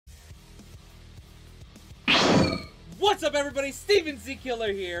What's up everybody, Steven Z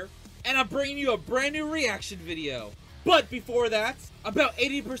Killer here, and I'm bringing you a brand new reaction video. But before that, about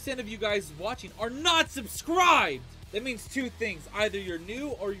 80% of you guys watching are not subscribed. That means two things, either you're new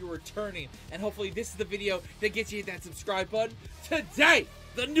or you're returning, and hopefully this is the video that gets you that subscribe button. Today,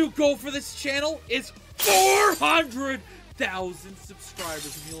 the new goal for this channel is 400,000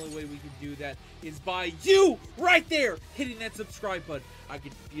 subscribers, and the only way we can do that is by you right there hitting that subscribe button. I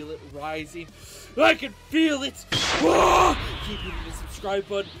can feel it rising. I can feel it. Ah! Keep hitting the subscribe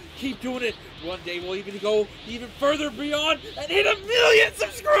button. Keep doing it. One day we'll even go even further beyond and hit 1 million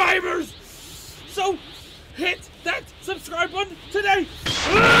subscribers. So hit that subscribe button today.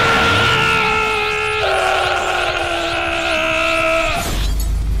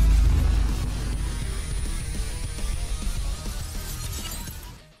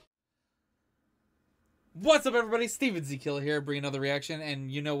 What's up everybody, Steven Z Killer here, bringing another reaction,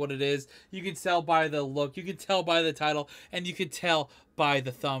 and you know what it is. You can tell by the look, you can tell by the title, and you can tell by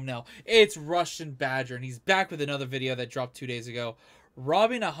the thumbnail. It's TheRussianBadger, and he's back with another video that dropped 2 days ago,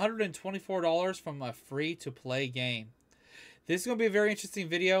 robbing $124 from a free-to-play game. This is going to be a very interesting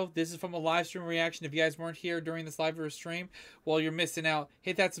video. This is from a live stream reaction. If you guys weren't here during this live stream, well, you're missing out.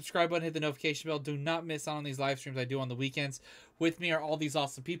 Hit that subscribe button, hit the notification bell. Do not miss out on these live streams I do on the weekends. With me are all these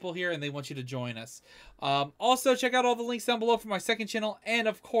awesome people here, and they want you to join us. Also, check out all the links down below for my second channel. And,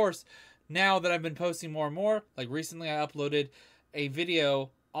 of course, now that I've been posting more and more, like recently I uploaded a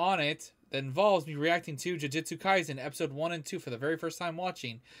video on it that involves me reacting to Jujutsu Kaisen episode 1 and 2 for the very first time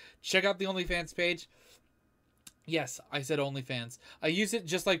watching. Check out the OnlyFans page. Yes, I said OnlyFans. I use it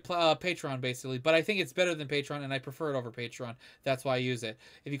just like Patreon, basically, but I think it's better than Patreon, and I prefer it over Patreon. That's why I use it.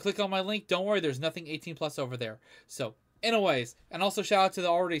 If you click on my link, don't worry, there's nothing 18 plus over there. So, anyways, and also shout out to the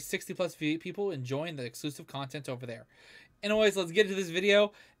already 60 plus people enjoying the exclusive content over there. Anyways, let's get into this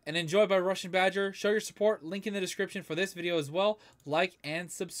video and enjoy by TheRussianBadger. Show your support, link in the description for this video as well. Like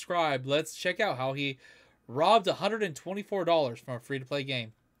and subscribe. Let's check out how he robbed $124 from a free-to-play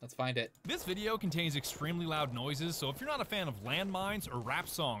game. Let's find it. This video contains extremely loud noises, so if you're not a fan of landmines or rap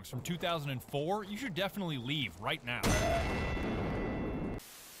songs from 2004, you should definitely leave right now.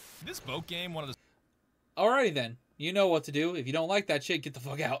 This boat game, one of the... Alrighty then. You know what to do. If you don't like that shit, get the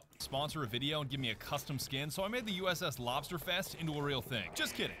fuck out. Sponsor a video and give me a custom skin, so I made the USS Lobster Fest into a real thing.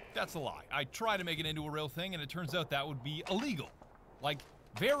 Just kidding. That's a lie. I tried to make it into a real thing, and it turns out that would be illegal. Like...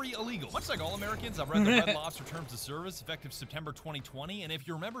 very illegal. Much like all Americans, I've read the Red Lobster Terms of Service effective September 2020, and if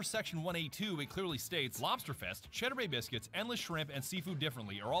you remember Section 182, it clearly states Lobsterfest, Cheddar Bay biscuits, endless shrimp, and seafood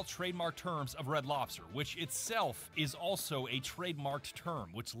differently are all trademark terms of Red Lobster, which itself is also a trademarked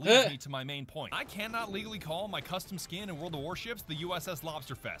term, which leads me to my main point. I cannot legally call my custom skin in World of Warships the USS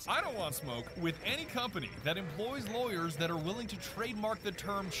Lobsterfest. I don't want smoke with any company that employs lawyers that are willing to trademark the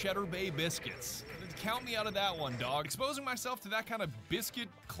term Cheddar Bay biscuits. Count me out of that one, dog. Exposing myself to that kind of biscuit,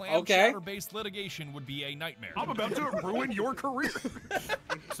 clam, chowder-based litigation would be a nightmare. I'm about to ruin your career.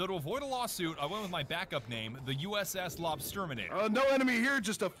 So to avoid a lawsuit, I went with my backup name, the USS Lobsterminator. No enemy here,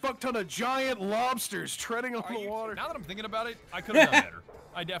 just a fuck ton of giant lobsters treading on the water. Now that I'm thinking about it, I could have done better.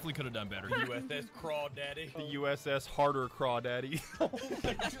 I definitely could have done better. USS Crawdaddy. The USS Harder Crawdaddy. I wanted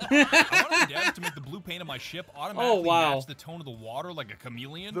the devs to make the blue paint of my ship automatically match the tone of the water like a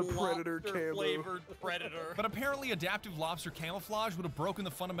chameleon. The predator camo. Flavored predator. But apparently adaptive lobster camouflage would have broken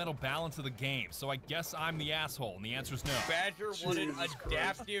the fundamental balance of the game, so I guess I'm the asshole, and the answer's no. Badger wanted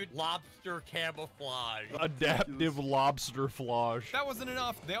adaptive lobster camouflage. Adaptive lobster flage. That wasn't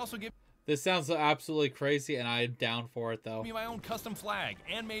enough. They also gave This sounds absolutely crazy, and I'm down for it, though. me my own custom flag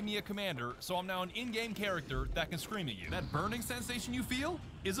and made me a commander, so I'm now an in-game character that can scream at you. That burning sensation you feel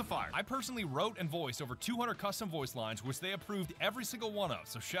is a fire. I personally wrote and voiced over 200 custom voice lines, which they approved every single one of,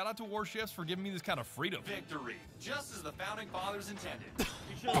 so shout out to Warships for giving me this kind of freedom. Victory, just as the founding fathers intended.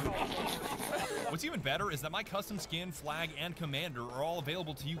 What's even better is that my custom skin, flag, and commander are all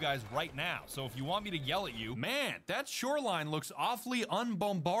available to you guys right now, so if you want me to yell at you, man, that shoreline looks awfully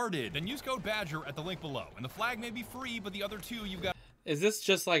unbombarded, then use code BADGER at the link below. And the flag may be free, but the other two you've got Is this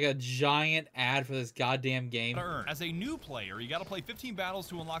just like a giant ad for this goddamn game? to earn. As a new player, you gotta play 15 battles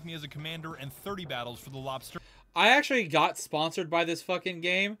to unlock me as a commander and 30 battles for the lobster. I actually got sponsored by this fucking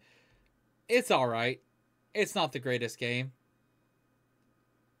game. It's alright. It's not the greatest game.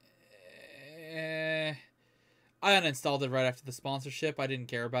 I uninstalled it right after the sponsorship. I didn't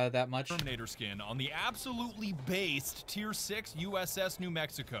care about it that much. Terminator skin on the absolutely based Tier 6 USS New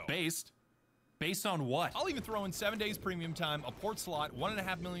Mexico. Based? Based on what? I'll even throw in 7 days premium time, a port slot,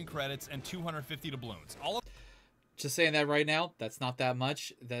 1.5 million credits, and 250 doubloons. All of Just saying that right now, that's not that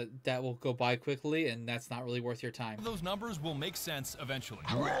much. That will go by quickly, and that's not really worth your time. Those numbers will make sense eventually.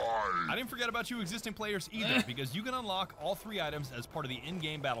 I didn't forget about you existing players either, because you can unlock all 3 items as part of the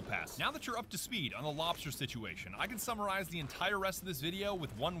in-game battle pass. Now that you're up to speed on the lobster situation, I can summarize the entire rest of this video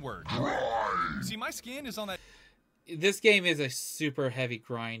with one word. See, my skin is on that This game is a super heavy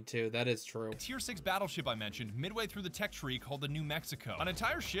grind too. That is true. Tier 6 battleship I mentioned midway through the tech tree called the New Mexico. An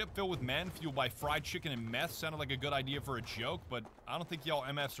entire ship filled with men fueled by fried chicken and meth sounded like a good idea for a joke, but I don't think y'all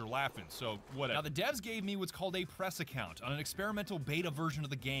MFs are laughing, so whatever. Now the devs gave me what's called a press account on an experimental beta version of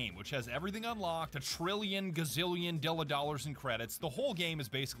the game, which has everything unlocked, a trillion gazillion dollars in credits. The whole game is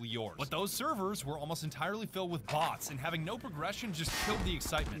basically yours. But those servers were almost entirely filled with bots, and having no progression just killed the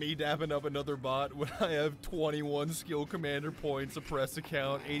excitement. Me dabbing up another bot when I have 21 skill commander points, a press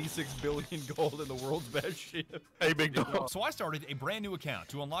account, 86 billion gold, and the world's best ship. Hey, big dog. So I started a brand new account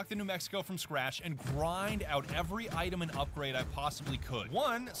to unlock the New Mexico from scratch and grind out every item and upgrade I possibly could.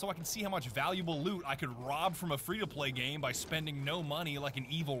 1, so I can see how much valuable loot I could rob from a free-to-play game by spending no money like an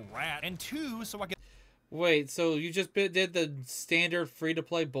evil rat. And 2, so I could Wait, so you just did the standard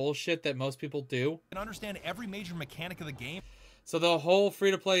free-to-play bullshit that most people do? understand every major mechanic of the game. So the whole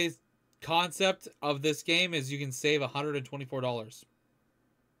free-to-play concept of this game is you can save $124.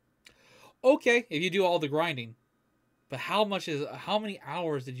 Okay, if you do all the grinding. But how many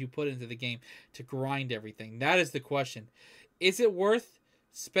hours did you put into the game to grind everything? That is the question. Is it worth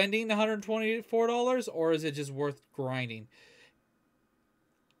spending $124 or is it just worth grinding?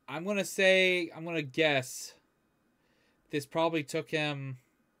 I'm going to guess this probably took him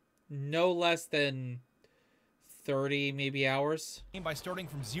no less than 30 maybe hours By starting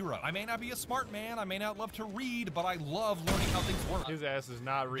from 0. I may not be a smart man, I may not love to read, but I love learning how things work. His ass is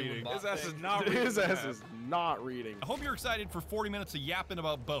not reading. His ass is not reading. His ass is not reading. I hope you're excited for 40 minutes of yapping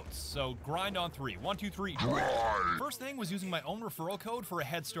about boats. So grind on 3. 1, 2, 3. First thing was using my own referral code for a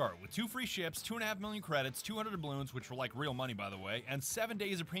head start with 2 free ships, 2.5 million credits, 200 doubloons, which were like real money by the way, and 7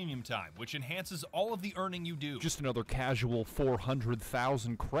 days of premium time, which enhances all of the earning you do. Just another casual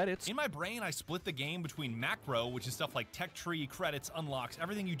 400,000 credits. In my brain, I split the game between macro, which is stuff like tech tree, credits, unlocks,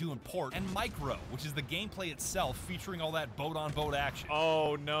 everything you do in port, and micro, which is the gameplay itself featuring all that boat-on-boat action.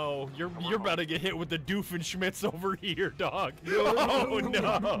 Oh no, you're about to get hit with the Doofenshmirtz over here, dog. Oh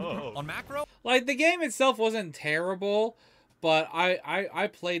no. On macro, Like, the game itself wasn't terrible, but I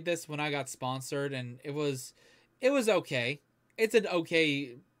played this when I got sponsored, and it was okay. It's an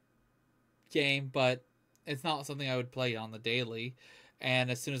okay game, but it's not something I would play on the daily.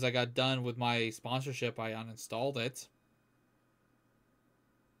 And as soon as I got done with my sponsorship, I uninstalled it.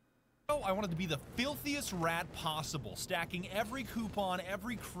 I wanted to be the filthiest rat possible, stacking every coupon,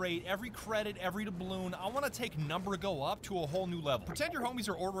 every crate, every credit, every doubloon. I want to take number go up to a whole new level. Pretend your homies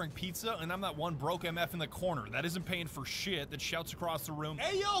are ordering pizza and I'm that one broke MF in the corner that isn't paying for shit that shouts across the room,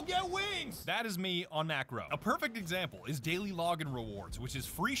 "Hey yo, get wings!" That is me on macro. A perfect example is daily login rewards, which is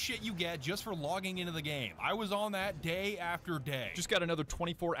free shit you get just for logging into the game. I was on that day after day. Just got another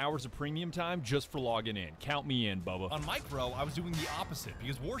 24 hours of premium time just for logging in. Count me in, Bubba. On micro, I was doing the opposite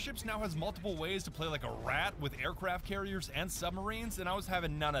because Warships now has multiple ways to play like a rat with aircraft carriers and submarines, and I was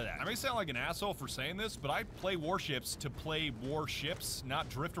having none of that. I may sound like an asshole for saying this, but I play Warships to play warships, not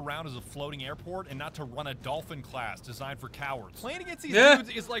drift around as a floating airport, and not to run a dolphin class designed for cowards. Playing against these dudes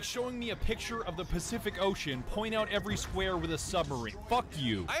is like showing me a picture of the Pacific Ocean, point out every square with a submarine. Fuck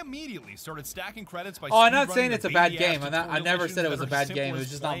you. I immediately started stacking credits by I'm not speedrunning saying the it's a bad baby-ass game. I never tutorial said it was a missions bad that are game. It simple was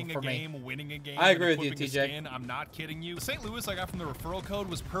as just not playing for a me. game, winning a game, I and agree with you, equipping a TJ. skin. I'm not kidding you. The St. Louis I got from the referral code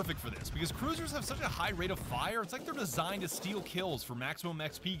was perfect for this because cruisers have such a high rate of fire. It's like they're designed to steal kills for maximum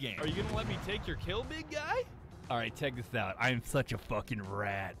XP games. Are you gonna let me take your kill, big guy? All right, check this out. I am such a fucking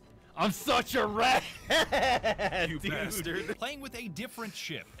rat. I'm such a rat, You bastard. Playing with a different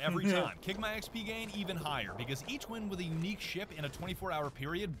ship every time. Kick my XP gain even higher because each win with a unique ship in a 24-hour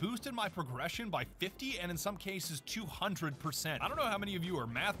period boosted my progression by 50 and in some cases 200%. I don't know how many of you are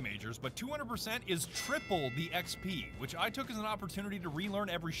math majors, but 200% is triple the XP, which I took as an opportunity to relearn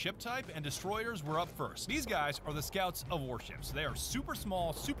every ship type, and destroyers were up first. These guys are the scouts of warships. They are super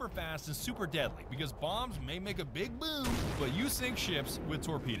small, super fast, and super deadly because bombs may make a big boom, but you sink ships with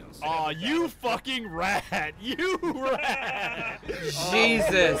torpedoes. Aw, you fucking rat! You rat!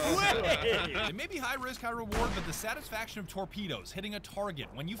 Jesus. It may be high risk, high reward, but the satisfaction of torpedoes hitting a target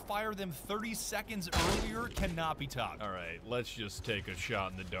when you fire them 30 seconds earlier cannot be topped. All right, let's just take a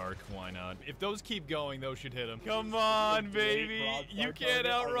shot in the dark. Why not? If those keep going, those should hit them. Come on, baby! You can't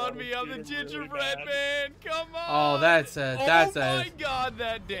outrun me. I'm the gingerbread man. Come on! Oh, that's oh a my God,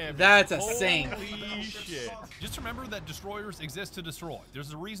 that damage. that's a saint. Holy shit! Just remember that destroyers exist to destroy.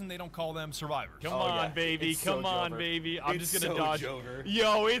 There's a reason they don't call them survivors. Come on, baby. Come on, baby. I'm just gonna dodge.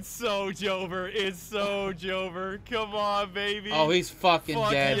 Yo, it's so Jover. It's so Jover. Come on, baby. Oh, he's fucking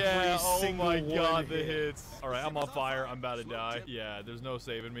dead. Yeah. Oh single my one god, the hit. hits. All right, I'm on fire. I'm about to die. Yeah, there's no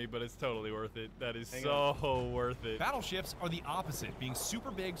saving me, but it's totally worth it. That is so worth it. Battleships are the opposite, being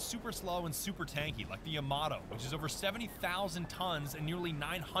super big, super slow, and super tanky, like the Yamato, which is over 70,000 tons and nearly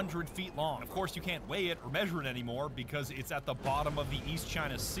 900 feet long. Of course, you can't weigh it or measure it anymore because it's at the bottom of the East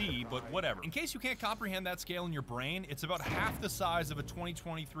China Sea, but whatever. In case you can't comprehend that scale in your brain, it's about half the size of a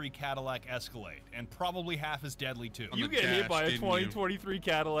 2023 Cadillac Escalade, and probably half as deadly too. You get hit by a 2023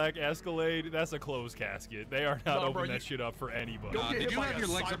 Cadillac Escalade, that's a closed casket. They are not opening that shit up for anybody. Did you have your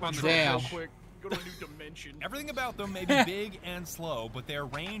legs up on the Damn. real quick? Go to a new dimension. Everything about them may be big and slow, but their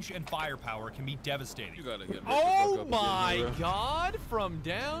range and firepower can be devastating. You gotta get Oh my god, from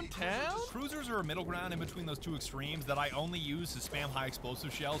downtown? Cruisers are a middle ground in between those two extremes that I only use to spam high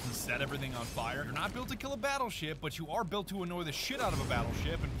explosive shells and set everything on fire. You're not built to kill a battleship, but you are built to annoy the shit out of a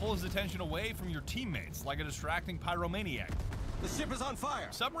battleship and pull his attention away from your teammates, like a distracting pyromaniac. The ship is on fire.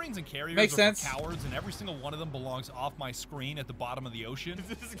 Submarines and carriers Makes are sense. for cowards, and every single one of them belongs off my screen at the bottom of the ocean.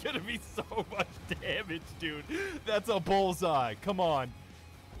 This is gonna be so much damage, dude. That's a bullseye. Come on.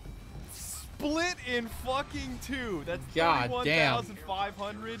 Split in fucking two. That's God damn.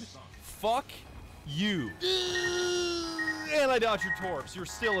 31,500. Fuck you. And I dodged your torps. You're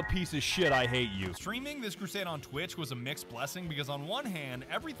still a piece of shit. I hate you. Streaming this crusade on Twitch was a mixed blessing because on one hand,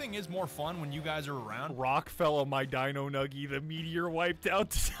 everything is more fun when you guys are around. Rock fell on my dino nuggy. The meteor wiped out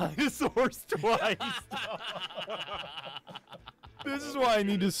the dinosaurs twice. This is why I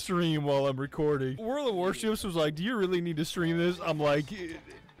need to stream while I'm recording. World of Warships was like, do you really need to stream this? I'm like,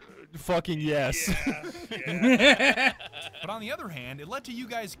 fucking yes. But on the other hand, it led to you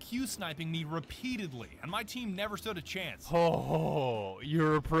guys Q-sniping me repeatedly, and my team never stood a chance. Oh,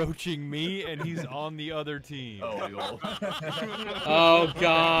 you're approaching me, and he's on the other team. Oh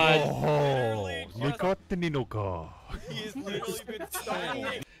god. Oh, He has literally been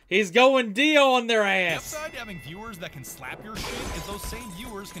stalking. He's going Dio on their The ass. upside to having viewers that can slap your shit is those same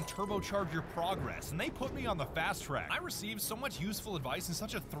viewers can turbocharge your progress, and they put me on the fast track. I received so much useful advice in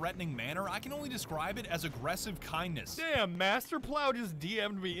such a threatening manner, I can only describe it as aggressive kindness. Damn, Master Plow just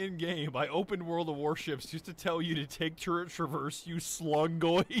DM'd me in game. I opened World of Warships just to tell you to take turret traverse, you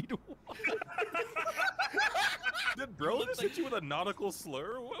slungoid. Did bro just hit you with a nautical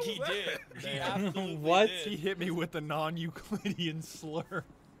slur? What was He that? did. He absolutely What? He did. hit me with the non-Euclidean slur.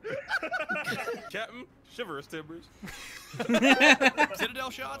 Captain, shivers timbers.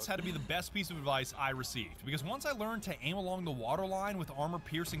 Citadel shots had to be the best piece of advice I received, because once I learned to aim along the waterline with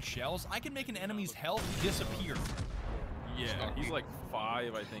armor-piercing shells, I can make an enemy's health disappear. Yeah, he's like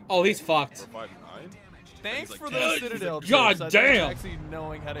 5, I think. Oh, he's fucked. Or 5'9". Thanks He's for like, those "Damn." Citadel God tips. I think damn. actually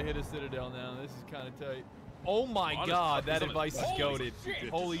knowing how to hit a Citadel now. This is kind of tight. Oh my Honest, god, that he's on advice is Holy goaded. shit.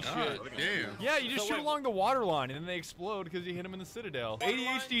 Holy shit. Damn. Yeah, you just So shoot wait- along the water line and then they explode because you hit him in the Citadel.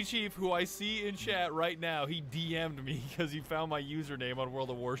 ADHD Chief, who I see in chat right now, he DM'd me because he found my username on World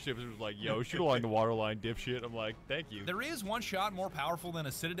of Warships and was like, yo, shoot along the water line, dipshit. I'm like, thank you. There is one shot more powerful than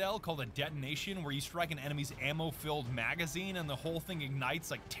a Citadel called a detonation, where you strike an enemy's ammo-filled magazine and the whole thing ignites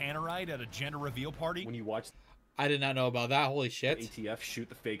like tannerite at a gender reveal party. When you watch I did not know about that. Holy the shit. ATF shoot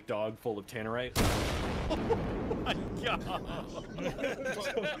the fake dog full of tannerite. My god.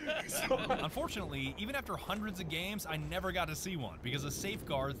 Unfortunately, even after hundreds of games, I never got to see one because of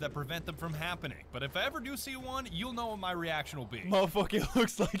safeguards that prevent them from happening. But if I ever do see one, you'll know what my reaction will be. Motherfucker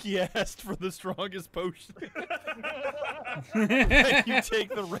looks like he asked for the strongest potion. You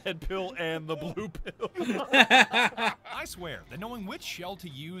take the red pill and the blue pill. I swear that knowing which shell to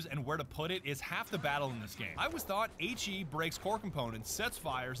use and where to put it is half the battle in this game. I always thought HE breaks core components, sets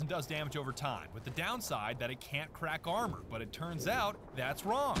fires, and does damage over time, with the downside that it can't crack armor, but it turns out that's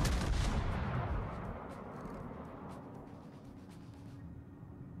wrong.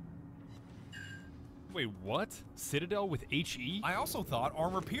 Wait, what? Citadel with HE? I also thought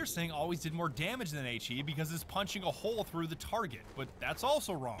armor piercing always did more damage than HE because it's punching a hole through the target, but that's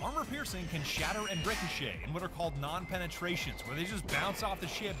also wrong. Armor piercing can shatter and ricochet in what are called non-penetrations, where they just bounce off the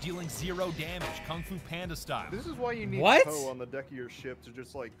ship dealing 0 damage, Kung Fu Panda style. This is why you need What? Poe on the deck of your ship to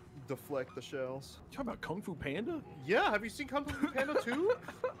just like deflect the shells. You talking about Kung Fu Panda? Yeah, have you seen Kung Fu Panda 2?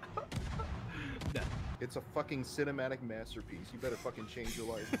 It's a fucking cinematic masterpiece. You better fucking change your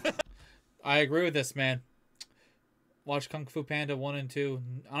life. I agree with this, man. Watch Kung Fu Panda 1 and 2.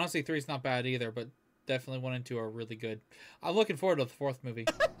 Honestly, 3's not bad either, but definitely 1 and 2 are really good. I'm looking forward to the 4th movie.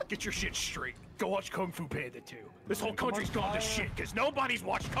 Get your shit straight. Go watch Kung Fu Panda 2. This whole country's gone to shit because nobody's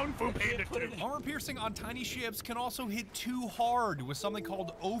watched Kung Fu Panda 2. Armor piercing on tiny ships can also hit too hard with something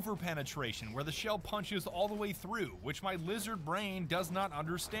called over-penetration, where the shell punches all the way through, which my lizard brain does not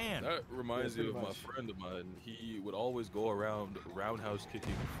understand. That reminds me of my friend of mine. He would always go around roundhouse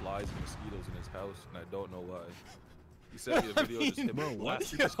kicking flies and mosquitoes in his house, and I don't know why. He sent me a video just him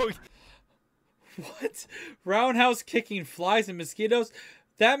blasting his What? Roundhouse kicking flies and mosquitoes?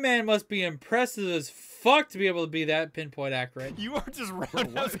 That man must be impressive as fuck to be able to be that pinpoint accurate. You are just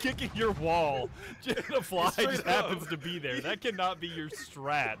roundhouse kicking your wall. Just a fly just happens to be there. That cannot be your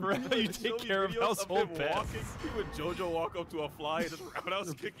strat. For how you take care of household pets. He would JoJo walk up to a fly and just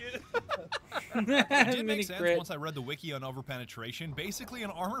roundhouse kick it. It did make sense once I read the wiki on over-penetration. Basically,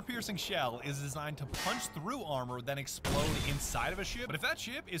 an armor-piercing shell is designed to punch through armor, then explode inside of a ship. But if that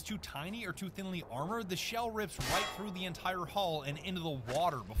ship is too tiny or too thinly armored, the shell rips right through the entire hull and into the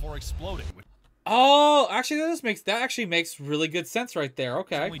water before exploding. Oh, actually, that actually makes really good sense right there.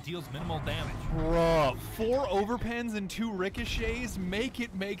 Okay. It only deals minimal damage. Bruh, 4 overpens and 2 ricochets make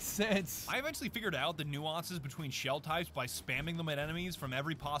it make sense. I eventually figured out the nuances between shell types by spamming them at enemies from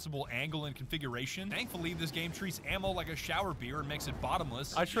every possible angle and configuration. Thankfully, this game treats ammo like a shower beer and makes it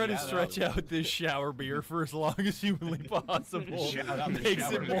bottomless. I try to stretch out this shower beer for as long as humanly possible.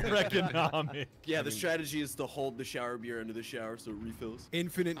 Makes it more economic. Yeah, the strategy is to hold the shower beer under the shower so it refills.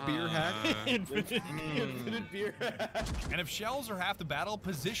 Infinite beer hack. Infinite beer hack. And if shells are half the battle,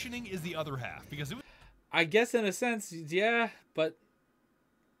 positioning is the other half. Because I guess in a sense, yeah, but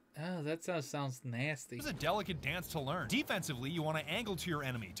oh, that sounds nasty. It's a delicate dance to learn. Defensively, you want to angle to your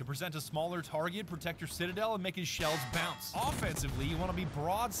enemy to present a smaller target, protect your citadel, and make his shells bounce. Offensively, you want to be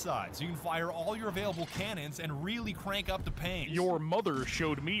broadside, so you can fire all your available cannons and really crank up the pain. Your mother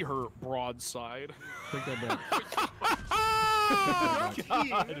showed me her broadside. Take that back.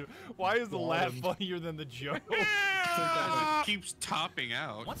 God, why is the laugh funnier than the joke? It keeps topping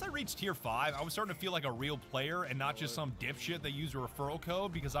out. Once I reached tier 5, I was starting to feel like a real player and not just some dipshit that used a referral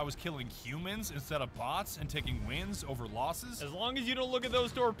code because I was killing humans instead of bots and taking wins over losses. As long as you don't look at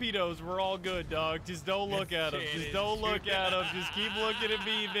those torpedoes, we're all good, dog. Just don't look at them. Just don't look at them. Just keep looking at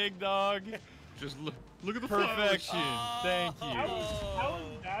me, big dog. Just look at the perfection. Thank you. How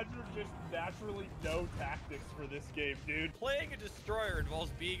is Badger just naturally no tactics for this game, dude? Playing a destroyer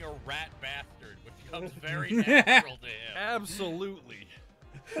involves being a rat bastard, which comes very natural to him. Absolutely.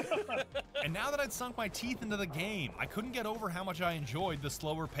 And now that I'd sunk my teeth into the game, I couldn't get over how much I enjoyed the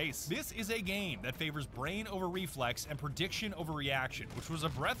slower pace. This is a game that favors brain over reflex and prediction over reaction, which was a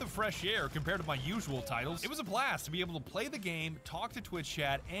breath of fresh air compared to my usual titles. It was a blast to be able to play the game, talk to Twitch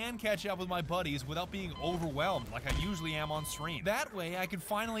chat, and catch up with my buddies without being overwhelmed like I usually am on stream. That way, I could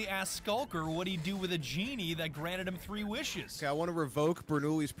finally ask Skulker what he'd do with a genie that granted him 3 wishes. Okay, I want to revoke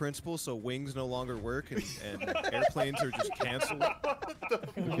Bernoulli's principle so wings no longer work and airplanes are just canceled.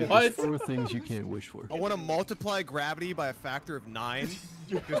 What? 4 things you can't wish for. I want to multiply gravity by a factor of 9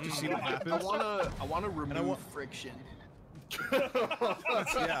 just to see what happens. I want to remove friction.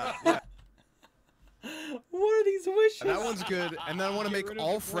 yeah. What are these wishes? And that one's good. And then I want to make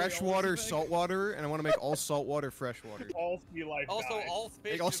all freshwater saltwater, and I want to make all saltwater freshwater. All sea life Also, dies. all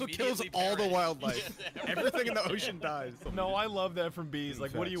fish It also kills immediately all the perish. wildlife. Everything in the ocean dies. No, I love that from bees.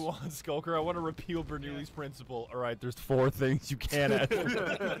 Like, what do you want, Skulker? I want to repeal Bernoulli's principle. All right, there's 4 things you can't ask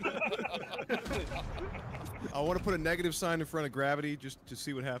for. I want to put a negative sign in front of gravity just to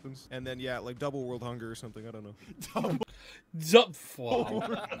see what happens. And then, yeah, like double world hunger or something. I don't know.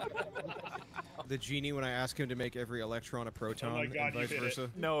 The genie, when I ask him to make every electron a proton and vice versa.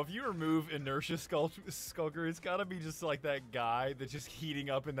 No, if you remove inertia Skulker, it's got to be just like that guy that's just heating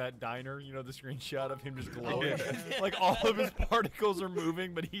up in that diner. You know, the screenshot of him just glowing. Like, all of his particles are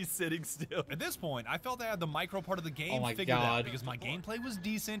moving, but he's sitting still. At this point, I felt I had the micro part of the game figured out because my gameplay was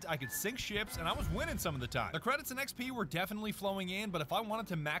decent, I could sink ships, and I was winning some of the time. The credits and XP were definitely flowing in, but if I wanted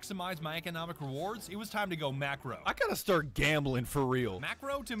to maximize my economic rewards, it was time to go macro. I gotta start gambling for real.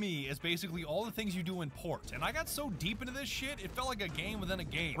 Macro, to me, is basically all the things you do in port, and I got so deep into this shit, it felt like a game within a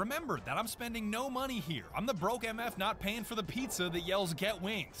game. Remember that I'm spending no money here. I'm the broke MF not paying for the pizza that yells get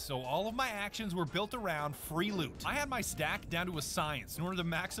wings, so all of my actions were built around free loot. I had my stack down to a science in order to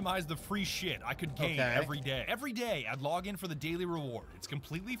maximize the free shit I could gain every day. Every day, I'd log in for the daily reward. It's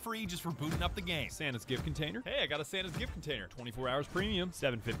completely free just for booting up the game. Santa's gift container. Hey, I got a Santa's gift container. 24 hours premium,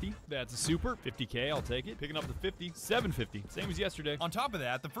 $750. That's a super, $50K, I'll take it. Picking up the 50, $750. Same as yesterday. On top of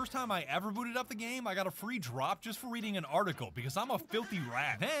that, the first time I ever booted up the the game, I got a free drop just for reading an article because I'm a filthy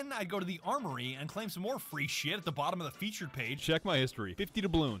rat. Then I'd go to the armory and claim some more free shit at the bottom of the featured page. Check my history. 50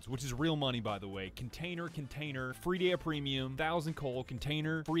 doubloons, which is real money, by the way. Container, free day of premium, 1,000 coal,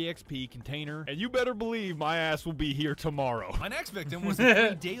 container, free XP, container. And you better believe my ass will be here tomorrow. My next victim was the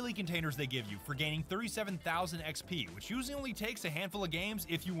 3 daily containers they give you for gaining 37,000 XP, which usually only takes a handful of games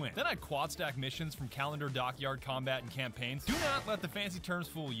if you win. Then I'd quad stack missions from calendar, dockyard, combat, and campaigns. Do not let the fancy terms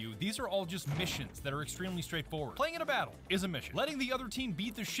fool you. These are all just missions that are extremely straightforward. Playing in a battle is a mission. Letting the other team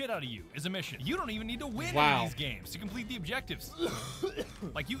beat the shit out of you is a mission. You don't even need to win any of these games to complete the objectives.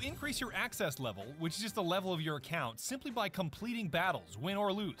 Like, you increase your access level, which is just the level of your account, simply by completing battles, win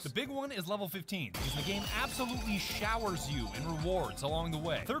or lose. The big one is level 15, because the game absolutely showers you in rewards along the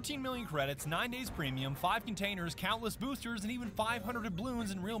way. 13 million credits, 9 days premium, 5 containers, countless boosters, and even 500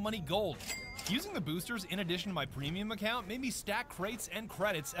 doubloons in real money gold. Using the boosters in addition to my premium account made me stack crates and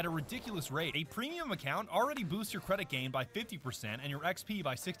credits at a ridiculous rate. A premium account already boosts your credit gain by 50% and your XP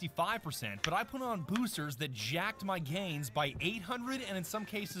by 65%, but I put on boosters that jacked my gains by 800 and in some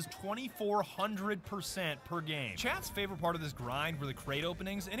cases 2,400% per game. Chat's favorite part of this grind were the crate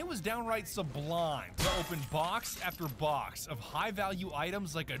openings, and it was downright sublime to open box after box of high-value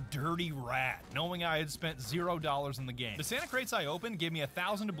items like a dirty rat, knowing I had spent $0 in the game. The Santa crates I opened gave me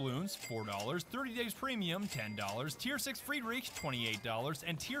 1,000 doubloons, $4, 30 days premium, $10, tier 6 Friedrich, $28,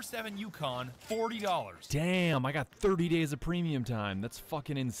 and tier 7 Yukon, $40. Damn, I got 30 days of premium time. That's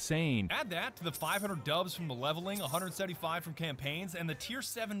fucking insane. Add that to the 500 dubs from the leveling, 175 from campaigns, and the tier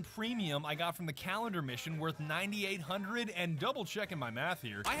 7 premium I got from the calendar mission worth 9,800, and double checking my math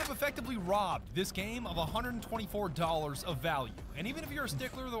here, I have effectively robbed this game of $124 of value. And even if you're a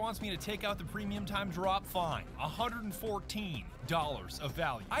stickler that wants me to take out the premium time drop, fine, $114 of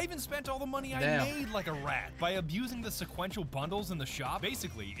value. I even spent all the money I made like a rat by abusing the sequential bundles in the shop.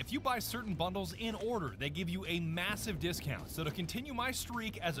 Basically, if you buy certain bundles in order, they give you a massive discount. So to continue my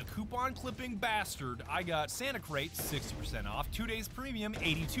streak as a coupon clipping bastard, I got Santa crates 60% off, 2 days premium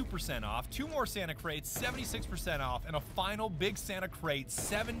 82% off, 2 more Santa crates 76% off, and a final big Santa crate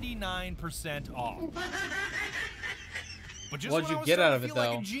 79% off. But just What'd when you I was get starting out of to it, feel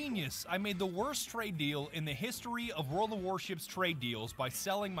though? like a genius, I made the worst trade deal in the history of World of Warships trade deals by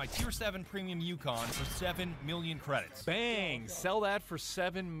selling my tier 7 premium Yukon for 7 million credits. Bang! Sell that for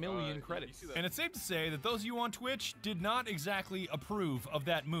 7 million credits. And it's safe to say that those of you on Twitch did not exactly approve of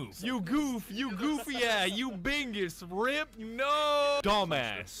that move. You goofy yeah, you bingus, rip, no!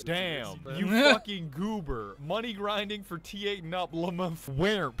 Dumbass, damn, you fucking goober. Money grinding for T8 and up, Lamont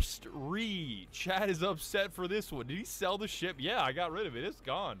Werpst, Reed. Chad is upset for this one. Did he sell the ship? Yeah, I got rid of it. It's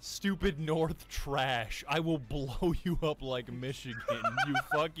gone. Stupid North trash. I will blow you up like Michigan, you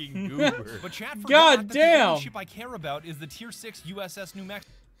fucking goober. But chat forgot God that damn! the only ship I care about is the tier 6 USS New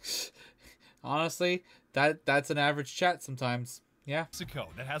Mexico. Honestly, that's an average chat sometimes. Yeah. Mexico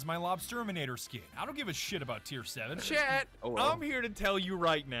that has my Lobsterminator skin. I don't give a shit about tier 7. Chat, I'm here to tell you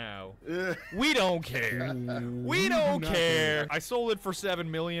right now. We don't care. We don't care. I sold it for 7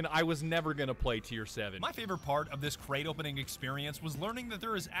 million. I was never gonna play tier 7. My favorite part of this crate opening experience was learning that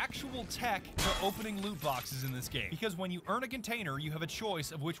there is actual tech for opening loot boxes in this game. Because when you earn a container, you have a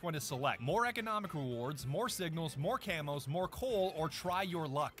choice of which one to select. More economic rewards, more signals, more camos, more coal, or try your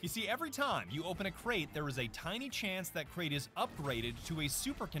luck. You see, every time you open a crate, there is a tiny chance that crate is upgraded to a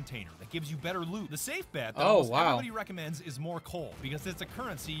super container that gives you better loot. The safe bet that almost everybody recommends is more coal, because it's a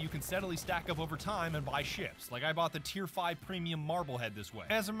currency you can steadily stack up over time and buy ships. Like I bought the tier 5 premium Marblehead this way.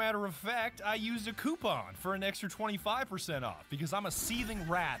 As a matter of fact, I used a coupon for an extra 25% off because I'm a seething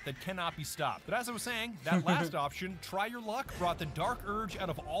rat that cannot be stopped. But as I was saying, that last option, try your luck, brought the dark urge out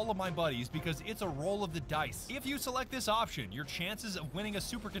of all of my buddies because it's a roll of the dice. If you select this option, your chances of winning a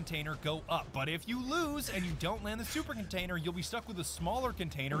super container go up. But if you lose and you don't land the super container, you'll be stuck with a smaller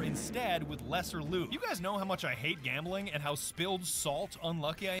container instead with lesser loot. You guys know how much I hate gambling and how spilled salt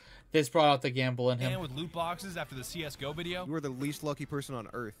unlucky I am? This brought out the gamble in him. And with loot boxes after the CSGO video? You are the least lucky person on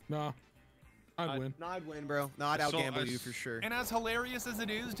earth. Nah. I'd win. No, I'd win, bro. No, I'd out-gamble you for sure. And as hilarious as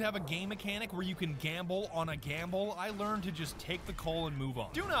it is to have a game mechanic where you can gamble on a gamble, I learned to just take the coal and move on.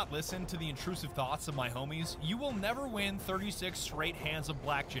 Do not listen to the intrusive thoughts of my homies. You will never win 36 straight hands of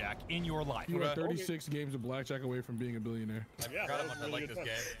blackjack in your life. You are 36 games of blackjack away from being a billionaire. I forgot how much I like this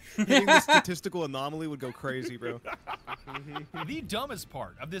game. Hitting the statistical anomaly would go crazy, bro. The dumbest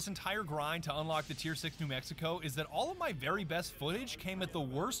part of this entire grind to unlock the Tier 6 New Mexico is that all of my very best footage came at the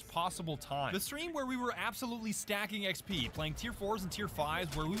worst possible time. The stream where we were absolutely stacking XP, playing Tier 4s and Tier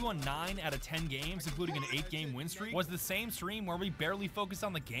 5s where we won 9 out of 10 games, including an 8-game win streak, was the same stream where we barely focused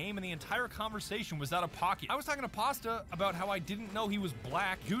on the game and the entire conversation was out of pocket. I was talking to Pasta about how I didn't know he was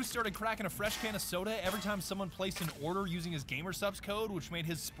black. Goose started cracking a fresh can of soda every time someone placed an order using his GamerSubs code, which made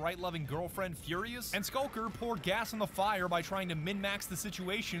his Sprite-loving girlfriend furious. And Skulker poured gas on the fire by trying to min-max the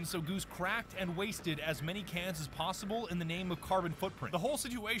situation, so Goose cracked and wasted as many cans as possible in the name of carbon footprint. The whole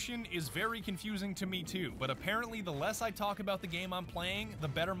situation is very confusing to me too, but apparently the less I talk about the game I'm playing, the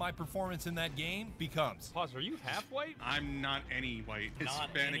better my performance in that game becomes. Pause, are you half white? I'm not any white.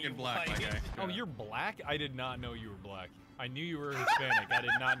 Hispanic and black, my guy. Oh, you're black? I did not know you were black. I knew you were Hispanic. I did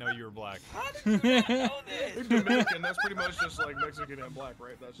not know you were black. How did you know this? In Dominican, that's pretty much just like Mexican and black,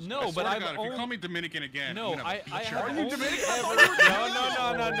 right? That's just no, but if you call me Dominican again, no, I have are you Dominican?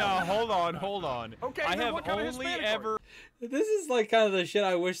 No. Hold on. Okay, I have what kind of only Hispanic ever. This is like kind of the shit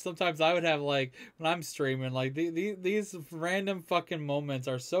I wish sometimes I would have, like when I'm streaming. Like these random fucking moments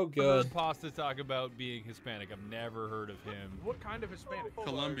are so good. Heard Pasta talk about being Hispanic. I've never heard of him. What kind of Hispanic?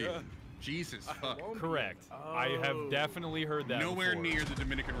 Colombian. Jesus fuck. Correct. I have definitely heard that. Nowhere before. near the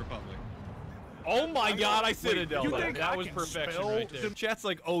Dominican Republic. Oh my god, I Citadel. you think that I was can perfection spell right there. Chat's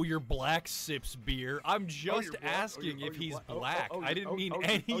like, oh, you're black sips beer. I'm just asking if he's black. I didn't mean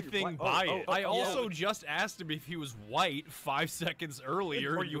anything by it. I also just asked him if he was white 5 seconds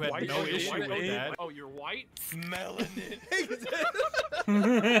earlier. You had no issue with that. Oh, you're white? Smelling it.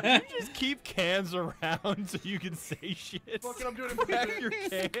 You just keep cans around so you can say shit. Fucking, I'm doing it. Crack your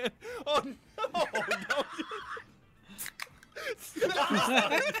can. Oh no! No.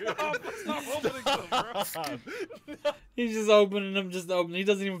 Stop opening them, bro. He's just opening them, He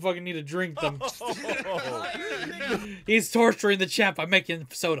doesn't even fucking need to drink them. He's torturing the chat by making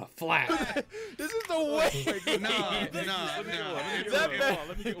soda flat. This is the way. No.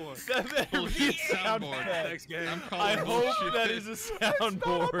 Let me get one. That better be a soundboard. Next game. I hope that is a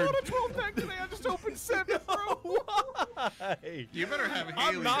soundboard. I bought a 12-pack today. I just opened 7, bro. Why? You better have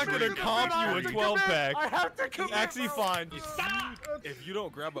Haley. I'm not gonna comp you a 12-pack. I have to commit. Actually, fine. If you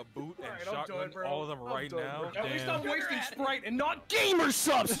don't grab a boot and Alright, I'm shotgun done, bro. all of them I'm right done, now, bro. At least damn. I'm wasting Sprite and not gamer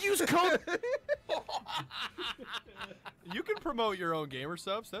subs. Use code. You can promote your own gamer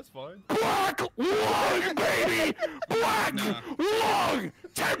subs. That's fine. Black lung, baby! Black lung!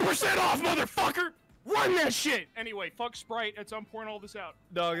 10% off, motherfucker! Run that shit! Anyway, fuck Sprite. At some point, all this out.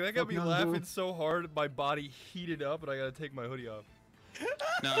 Dog, that got me laughing so hard, my body heated up, and I gotta take my hoodie off.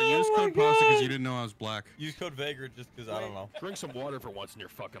 No, use code pasta because you didn't know I was black. Use code Vagrant just because I don't know. Drink some water for once in your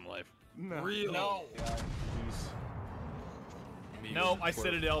fucking life. No. really? No. No, I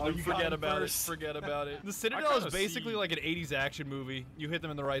Citadel them. Forget about it. Forget about it. The Citadel is basically like an 80s action movie. You hit them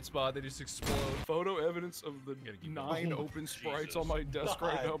in the right spot, they just explode. Photo evidence of the 9 open Sprites on my desk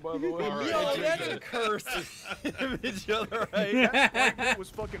right now, by the way. Yo, that's a curse. Each other, right? That Sprite was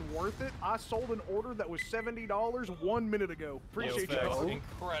fucking worth it. I sold an order that was $70 1 minute ago. Appreciate you, dog.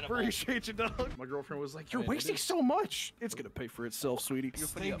 Incredible. Appreciate you, dog. My girlfriend was like, "You're wasting so much." It's gonna pay for itself, sweetie.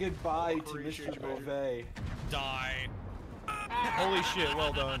 Say goodbye to Mr. Beauvais. Died. Holy shit,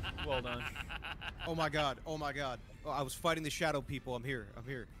 well done. Well done. Oh my god. Oh my god. Oh, I was fighting the shadow people. I'm here. I'm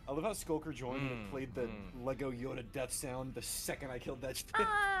here. I love how Skulker joined and played the Lego Yoda death sound the second I killed that shit.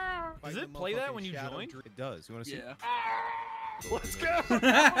 Does it play that when you join? It does. You want to see? Yeah. Let's go!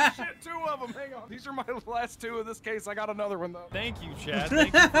 Oh shit, 2 of them. Hang on. These are my last 2 in this case. I got another one though. Thank you, Chad.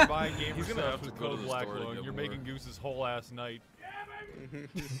 Thank you for buying gamer He's gonna stuff have to with go to code the store to Blacklung. get You're more. making Goose's whole ass night.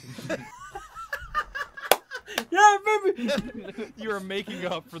 Yeah, baby. You are making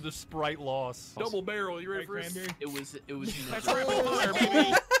up for the Sprite loss. Double barrel. You ready for this? It was. That's right,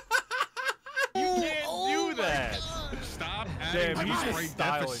 baby. You can't do that. Stop adding Damn, he's to the just Sprite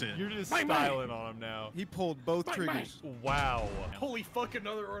styling. deficit. You're just styling on him now. He pulled both triggers. Wow. Holy fuck,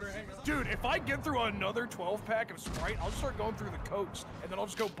 another order. Hang on. Dude, if I get through another 12-pack of Sprite, I'll start going through the coast, and then I'll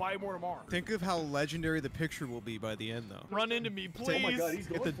just go buy more tomorrow. Think of how legendary the picture will be by the end, though. Run into me, please. Oh my god, he's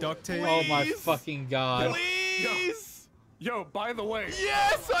Get going the for duct it. tape. Oh my fucking god. Please. Yo, by the way.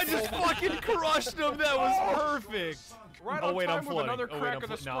 Yes, I just fucking crushed him. That was perfect. Right Oh on wait, time I'm with flooding. another Oh, wait, crack I'm of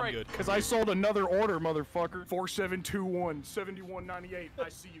the flo- no, I'm Sprite. good. Because I sold another order, motherfucker. 4721 7198. I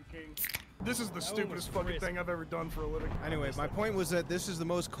see you, King. This is the stupidest fucking thing I've ever done for a living. Anyway, my point was that this is the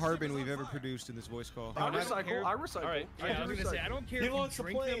most carbon we've ever produced in this voice call. I recycle. I recycle. All right. Yeah, I was gonna say, I don't care if you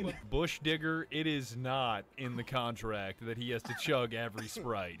drink them with Bush Digger, it is not in the contract that he has to chug every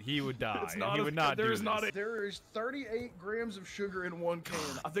Sprite. He would die. It's not He would not do There's this. not a, there is 38 grams of sugar in one can.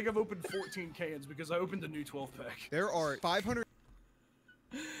 I think I've opened 14 cans because I opened a new 12-pack. There are 532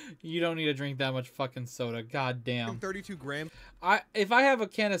 You don't need to drink that much fucking soda. God damn. grams. If I have a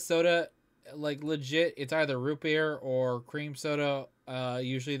can of soda, like legit, it's either root beer or cream soda.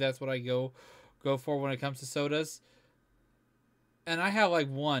 Usually that's what I go for when it comes to sodas. And I have like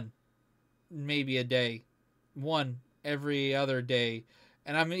one, maybe a day, one every other day,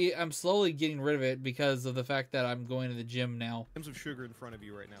 and I'm slowly getting rid of it because of the fact that I'm going to the gym now. Grams of sugar in front of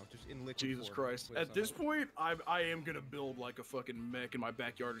you right now, just in liquid Jesus form. Christ. At this point, I am gonna build like a fucking mech in my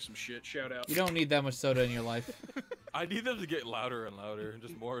backyard or some shit. Shout out. You don't need that much soda in your life. I need them to get louder and louder,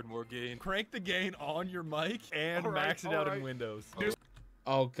 just more and more gain. Crank the gain on your mic and max it out in Windows.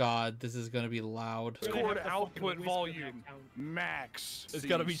 Oh god, this is gonna be loud. Discord output volume max. It's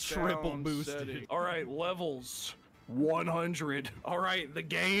gotta be triple Sound boosted. setting. All right, levels 100. All right, the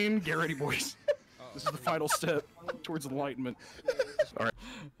game. Get ready, boys. This is the final step towards enlightenment. All right.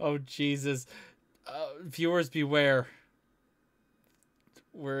 Oh Jesus, viewers beware.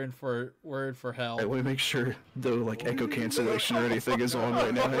 We're in for hell. Hey, let me make sure no like echo cancellation or anything is on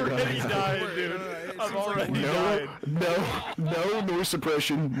right now. I'm already dying, dude. I'm already dying. No noise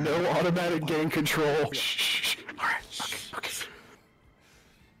suppression, no automatic gain control. Shh. All right. Okay.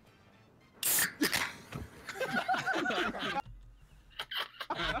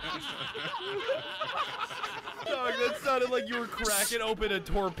 Dog, that sounded like you were cracking open a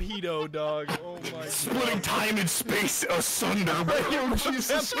torpedo, dog. Oh my god. Splitting time and space asunder, bro.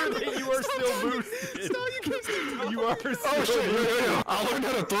 Jesus. You are still boosted. You are still Oh shit, yeah. I learned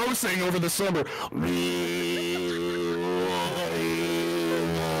how to throw sing over the summer.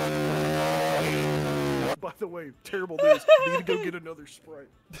 By the way, terrible news. We need to go get another Sprite.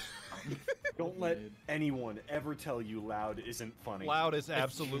 Don't let anyone ever tell you loud isn't funny. Loud is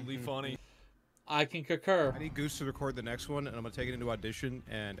absolutely funny. I can concur. I need Goose to record the next one, and I'm gonna take it into audition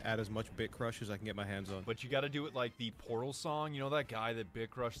and add as much bit crush as I can get my hands on. But you gotta do it like the Portal song. You know that guy that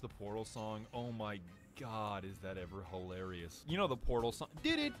bit crushed the Portal song? Oh my god, is that ever hilarious. You know the Portal song?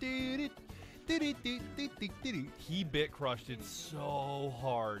 He bit crushed it so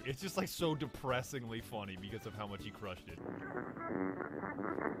hard. It's just like so depressingly funny because of how much he crushed it.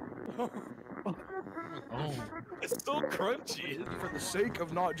 Oh, it's so crunchy. For the sake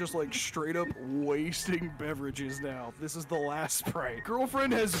of not just like straight up wasting beverages now, this is the last Sprite.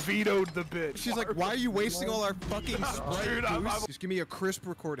 Girlfriend has vetoed the bit. She's like, why are you wasting all our fucking Sprite, Dude, Goose? Just give me a crisp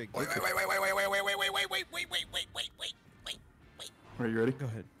recording. Wait. Are you ready? Go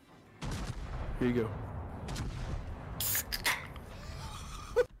ahead. Here you go.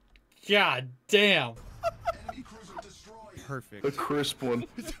 God damn. Perfect. A crisp one.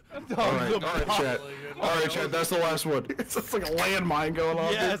 All right, chat. That's the last one. It's like a landmine going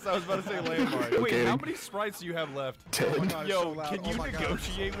on. Yes, I was about to say landmark. Wait, how many Sprites do you have left? 10. Yo, can you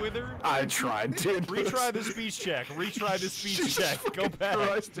negotiate with her? I tried, dude. Retry the speech check. Retry the speech check. Go back.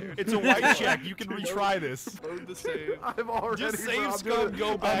 It's a white check. You can retry this. I've already. Just save scum.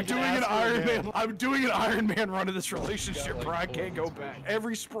 Go back. I'm doing an Iron Man. I'm doing an Iron Man run of this relationship, bro. I can't go back.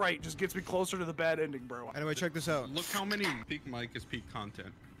 Every Sprite just gets me closer to the bad ending, bro. Anyway, check this out. Look how many peak mic is peak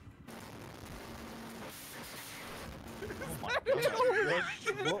content.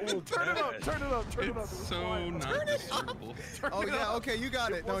 Turn it up. It's so not discernible. Oh yeah, okay, you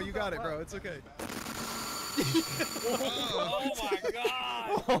got it. No, you got it, bro. It's okay. Oh my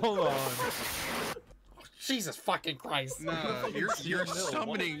god! Hold on. Jesus fucking Christ. Nah, you're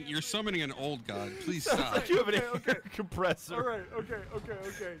summoning an old god. Please stop. You have an air compressor. All right, okay.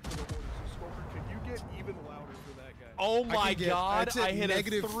 Smoker, can you get even louder for that guy? Oh my god, that's at I hit a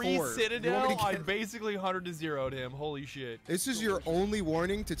 -4. 3 You want me Citadel. to I get- basically 100 to 0'd him. Holy shit. This is your only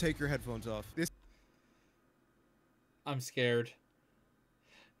warning to take your headphones off. I'm scared.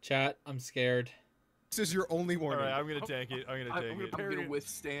 Chat, I'm scared. This is your only warning. Alright, I'm gonna tank it. I'm gonna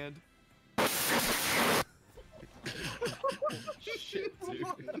withstand. Shit, dude.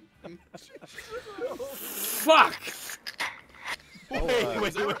 Fuck!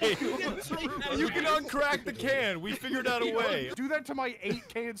 Wait. You can uncrack the can. We figured out a way. Do that to my 8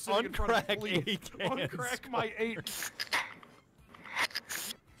 cans sitting in front of me, Uncrack please. 8 cans. Uncrack my 8.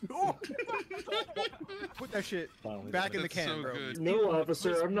 Put that shit back in the can, so bro. good. No,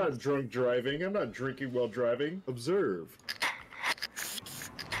 officer, I'm not drunk driving. I'm not drinking while driving. Observe.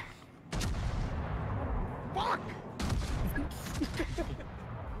 Fuck!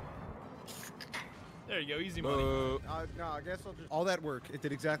 There you go, easy money. Boo. No, I guess I'll just... All that work, it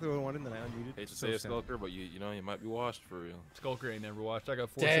did exactly what I wanted, and then I unmuted. Hate to So say it, sad. Skulker, but you know, you might be washed for real. Skulker ain't never watched. I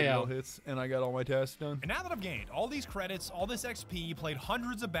got 4 Damn. Citadel hits, and I got all my tasks done. And now that I've gained all these credits, all this XP, played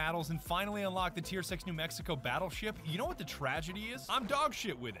hundreds of battles, and finally unlocked the Tier 6 New Mexico battleship, you know what the tragedy is? I'm dog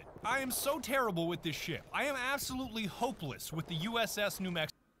shit with it. I am so terrible with this ship. I am absolutely hopeless with the USS New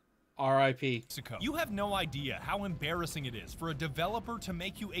Mexico. R.I.P. You have no idea how embarrassing it is for a developer to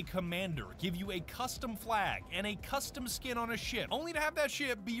make you a commander, give you a custom flag, and a custom skin on a ship, only to have that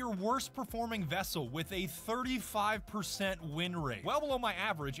ship be your worst performing vessel with a 35% win rate. Well below my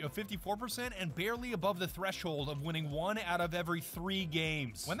average of 54% and barely above the threshold of winning 1 out of every 3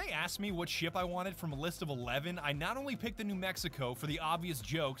 games. When they asked me what ship I wanted from a list of 11, I not only picked the New Mexico for the obvious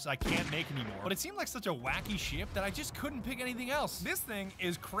jokes I can't make anymore, but it seemed like such a wacky ship that I just couldn't pick anything else. This thing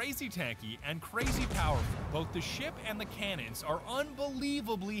is crazy tanky and crazy powerful. Both the ship and the cannons are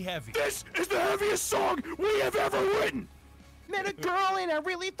unbelievably heavy. This is the heaviest song we have ever written! Met a girl and I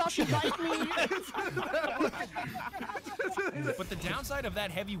really thought she liked me. But the downside of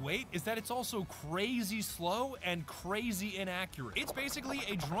that heavy weight is that it's also crazy slow and crazy inaccurate. It's basically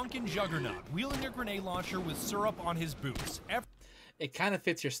a drunken juggernaut wielding a grenade launcher with syrup on his boots. It kind of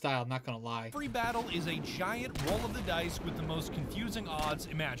fits your style, not gonna lie. Every battle is a giant roll of the dice with the most confusing odds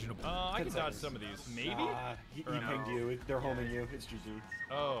imaginable. I can dodge some of these. Maybe? He pinged you. They're homing you. It's GG.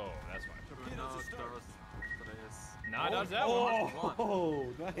 Oh, that's fine. Nah, dodge that one. Oh,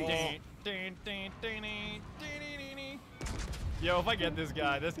 nice. Yo, if I get this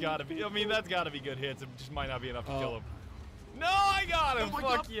guy, that's gotta be, I mean, that's gotta be good hits. It just might not be enough to kill him. No, I got him!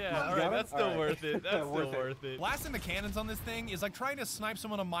 Fuck yeah. Alright, that's still worth it. That's still worth it. Blasting the cannons on this thing is like trying to snipe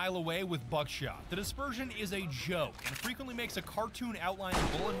someone a mile away with buckshot. The dispersion is a joke and frequently makes a cartoon outline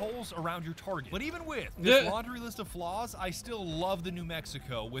of bullet holes around your target. But even with this laundry list of flaws, I still love the New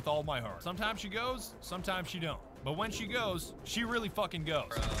Mexico with all my heart. Sometimes she goes, sometimes she don't. But when she goes, she really fucking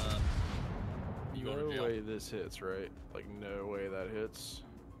goes. No way this hits, right? Like, no way that hits.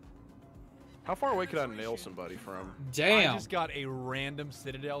 How far away could I nail somebody from? Damn. I just got a random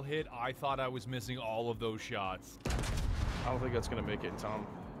Citadel hit. I thought I was missing all of those shots. I don't think that's gonna make it, Tom.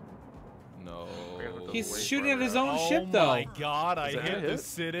 No. He's shooting at his own ship, Oh though. my god, I Is that hit a the hit?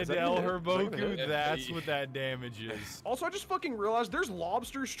 Citadel Is that a Herboku. hit? That's what that damage is. Also, I just fucking realized there's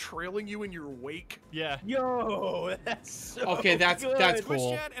lobsters trailing you in your wake. Yeah. Yo, that's so Okay, that's good. cool.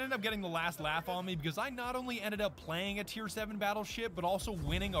 Twitch chat ended up getting the last laugh on me because I not only ended up playing a Tier 7 battleship, but also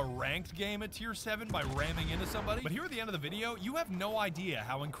winning a ranked game at Tier 7 by ramming into somebody. But here at the end of the video, you have no idea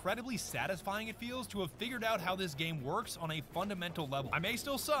how incredibly satisfying it feels to have figured out how this game works on a fundamental level. I may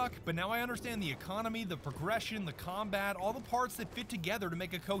still suck, but now I understand the economy, the progression, the combat, all the parts that fit together to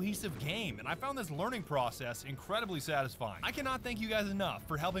make a cohesive game, and I found this learning process incredibly satisfying. I cannot thank you guys enough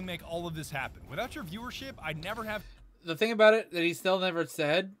for helping make all of this happen. Without your viewership, I'd never have... The thing about it that he still never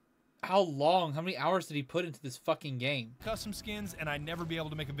said, how many hours did he put into this fucking game? Custom skins, and I'd never be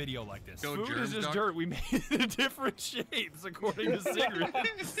able to make a video like this. Go Food germs, is just dog. dirt. We made it in different shapes according to Sigrid.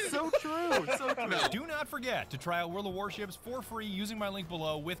 So true. So true. Do not forget to try out World of Warships for free using my link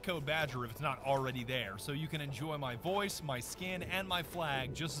below with code BADGER if it's not already there, so you can enjoy my voice, my skin, and my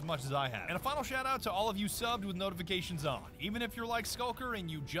flag just as much as I have. And a final shout out to all of you subbed with notifications on. Even if you're like Skulker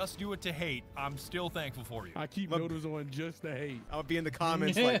and you just do it to hate, I'm still thankful for you. I keep notice on just to hate. I'll be in the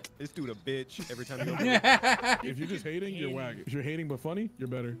comments like, this dude a bitch every time you open If you're just hating, you're whack. If you're hating but funny, you're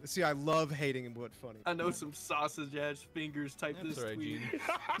better. See, I love hating and what funny. I know some sausage ass fingers type That's this right, tweet. Gene.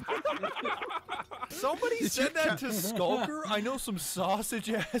 Somebody said that to Skulker? I know some sausage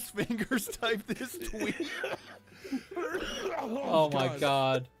ass fingers type this tweet. Oh my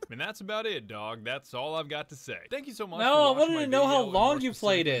god. And that's about it, dog. That's all I've got to say. Thank you so much No, for I watching wanted my to know how video, and long more you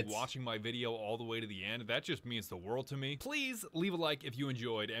played specifically it. Watching my video all the way to the end. That just means the world to me. Please leave a like if you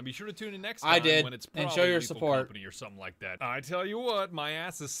enjoyed, and be sure to tune in next time I did, when it's and probably show your Lethal support. Company or something like that. I tell you what, my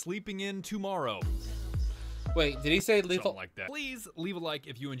ass is sleeping in tomorrow. Wait, did he say lethal? Something like that. Please leave a like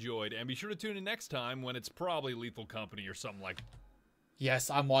if you enjoyed, and be sure to tune in next time when it's probably Lethal Company or something like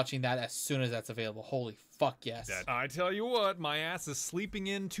Yes, I'm watching that as soon as that's available. Holy fuck, yes. that. I tell you what, my ass is sleeping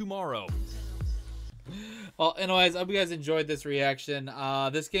in tomorrow. Well, anyways, I hope you guys enjoyed this reaction.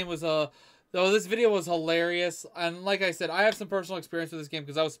 This game was this video was hilarious, and like I said, I have some personal experience with this game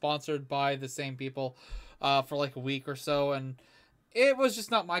because I was sponsored by the same people for like a week or so, and it was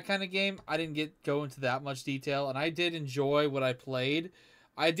just not my kind of game. I didn't go into that much detail, and I did enjoy what I played.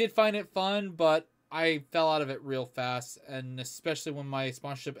 I did find it fun, but I fell out of it real fast, and especially when my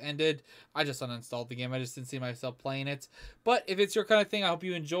sponsorship ended, I just uninstalled the game. I just didn't see myself playing it. But if it's your kind of thing, I hope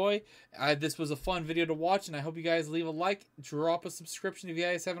you enjoy. This was a fun video to watch, and I hope you guys leave a like, drop a subscription if you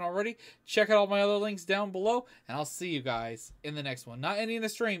guys haven't already. Check out all my other links down below, and I'll see you guys in the next one. Not ending the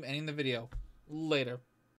stream, ending the video. Later.